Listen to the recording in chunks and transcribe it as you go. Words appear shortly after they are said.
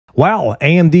Well,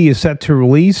 AMD is set to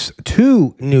release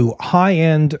two new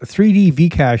high-end 3D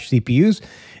V-Cache CPUs,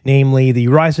 namely the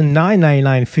Ryzen 9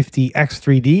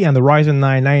 9950X3D and the Ryzen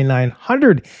 9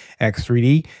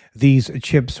 9900X3D. These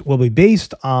chips will be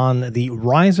based on the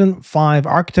Ryzen 5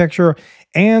 architecture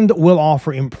and will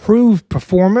offer improved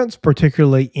performance,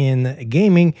 particularly in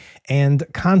gaming and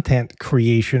content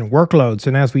creation workloads.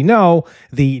 And as we know,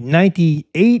 the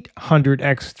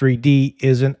 9800X3D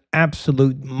is an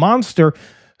absolute monster,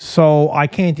 so I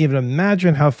can't even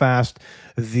imagine how fast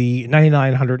the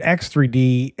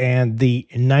 9900X3D and the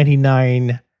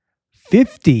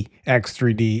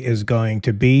 9950X3D is going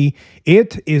to be.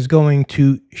 It is going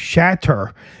to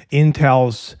shatter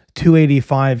Intel's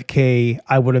 285K,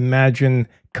 I would imagine,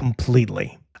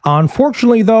 completely.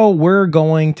 Unfortunately, though, we're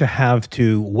going to have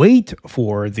to wait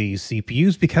for these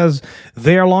CPUs because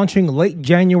they are launching late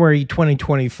January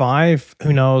 2025.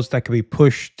 Who knows, that could be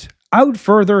pushed out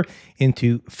further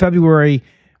into February.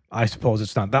 I suppose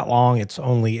it's not that long. It's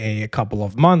only a couple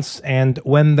of months. And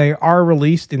when they are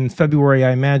released in February,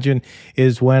 I imagine,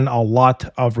 is when a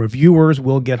lot of reviewers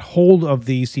will get hold of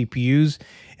these CPUs.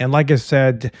 And like I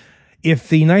said, if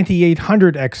the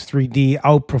 9800X3D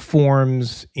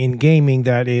outperforms in gaming,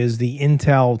 that is the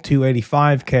Intel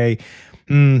 285K,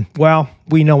 well,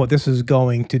 we know what this is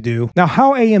going to do. Now,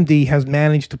 how AMD has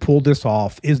managed to pull this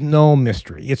off is no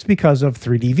mystery. It's because of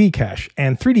 3D V-Cache.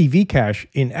 And 3D V-Cache,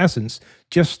 in essence,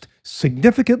 just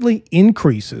significantly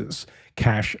increases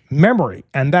cache memory.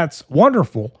 And that's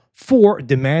wonderful for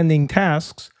demanding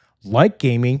tasks like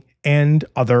gaming and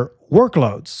other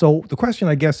workloads. So the question,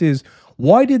 I guess, is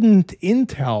why didn't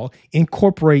Intel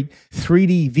incorporate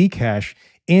 3D V-Cache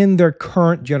in their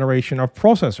current generation of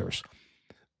processors?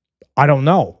 I don't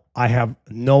know. I have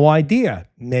no idea.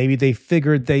 Maybe they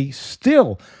figured they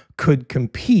still could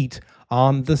compete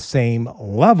on the same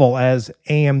level as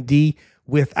AMD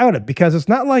without it, because it's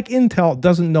not like Intel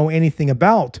doesn't know anything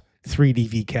about 3D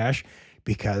V-Cache,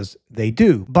 because they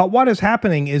do. But what is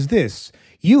happening is this.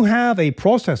 You have a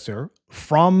processor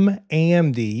from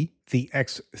AMD, the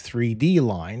X3D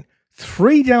line,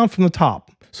 3 down from the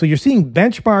top. So you're seeing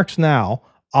benchmarks now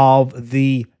of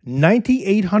the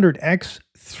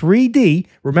 9800X3D.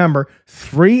 Remember,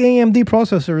 3 AMD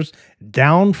processors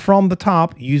down from the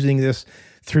top using this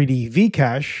 3D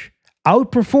V-Cache,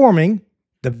 outperforming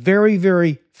the very,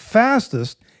 very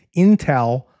fastest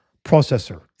Intel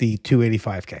processor, the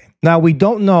 285K. Now, we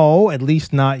don't know, at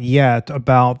least not yet,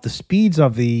 about the speeds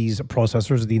of these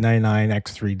processors, the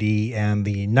 99X3D and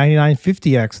the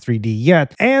 9950X3D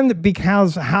yet. And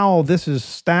because how this is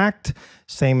stacked,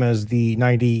 same as the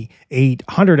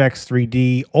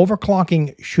 9800X3D,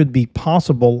 overclocking should be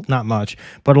possible, not much,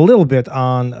 but a little bit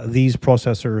on these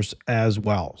processors as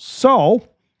well. So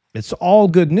it's all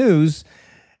good news,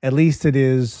 at least it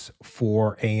is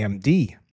for AMD.